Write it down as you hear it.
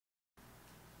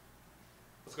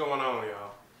What's going on,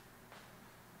 y'all?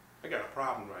 I got a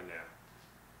problem right now.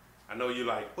 I know you're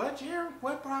like, what, Jaron?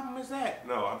 What problem is that?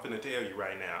 No, I'm finna tell you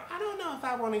right now. I don't know if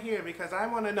I want to hear because I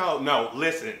want to know. No,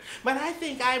 listen. But I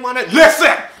think I want to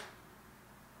listen!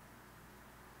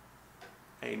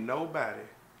 Ain't nobody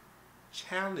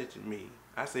challenging me.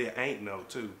 I said ain't no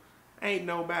too. Ain't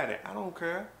nobody. I don't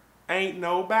care. Ain't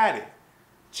nobody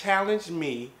challenge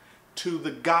me to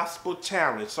the gospel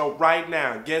challenge. So right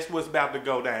now, guess what's about to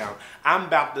go down? I'm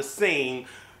about to sing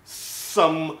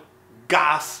some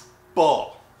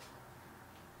gospel.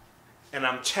 And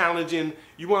I'm challenging,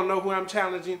 you want to know who I'm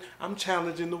challenging? I'm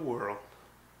challenging the world.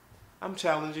 I'm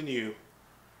challenging you.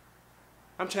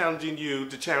 I'm challenging you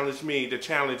to challenge me, to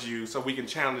challenge you, so we can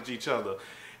challenge each other.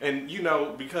 And you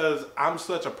know, because I'm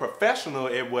such a professional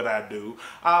at what I do,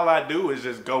 all I do is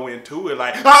just go into it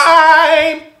like,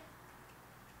 I'm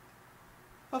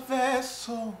a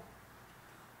vessel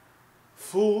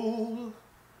full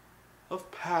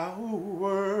of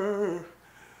power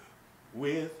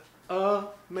with a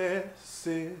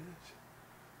message.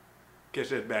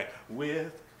 Catch that back.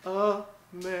 With a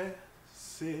message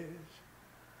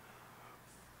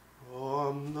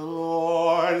from the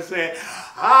Lord. Say,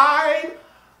 I'm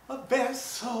a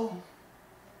vessel.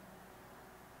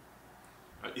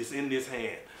 It's in this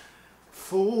hand.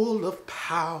 Full of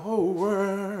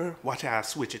power. Watch how I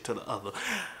switch it to the other.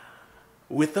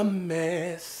 With a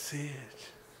message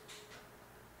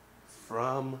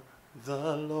from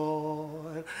the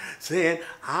Lord, saying,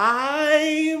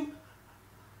 I'm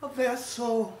a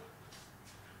vessel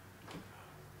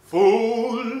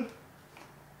full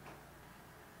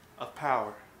of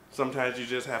power. Sometimes you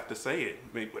just have to say it.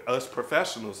 Us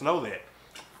professionals know that.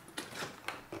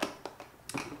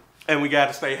 And we got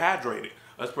to stay hydrated.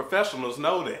 Us professionals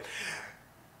know that.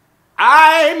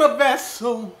 I'm a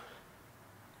vessel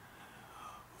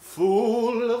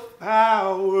full of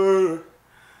power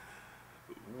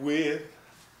with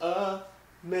a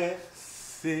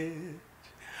message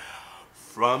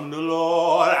from the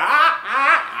Lord.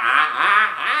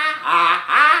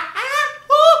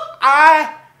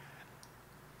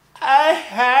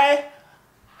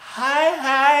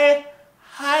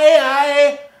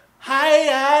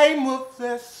 I'm a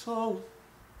vessel.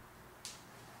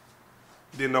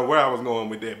 Didn't know where I was going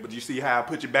with that, but you see how I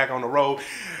put you back on the road?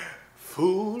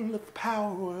 Full of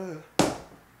power.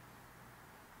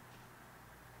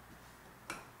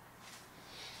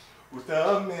 With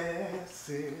a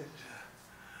message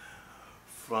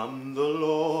from the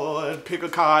Lord. Pick a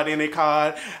card, any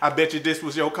card. I bet you this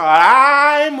was your card.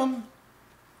 I'm a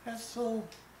vessel.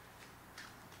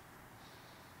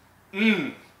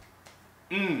 And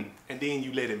then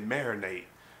you let it marinate,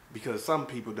 because some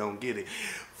people don't get it.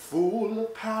 Full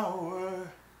of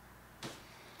power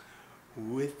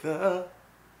with a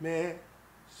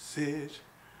message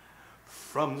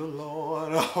from the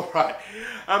Lord. All right,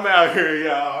 I'm out here,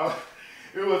 y'all.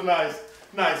 It was nice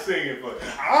singing for you.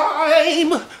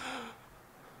 I'm a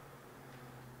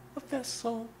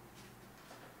vessel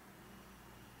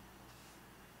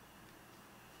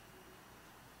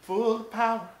full of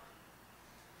power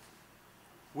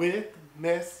with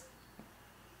mess.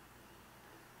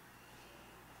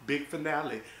 Big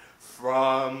finale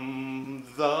from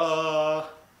the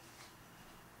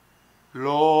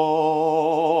Lord.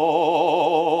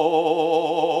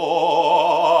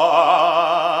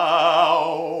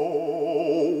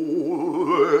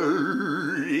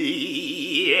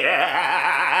 Yeah.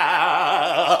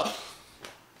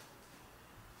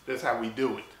 That's how we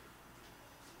do it.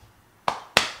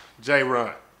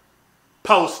 JRON.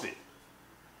 Post it.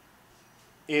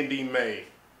 Indy May.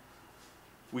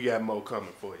 We got more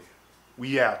coming for you.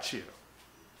 We out here.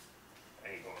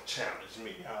 Ain't gonna challenge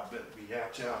me. Y'all better be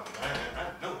out, y'all.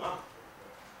 I know I'm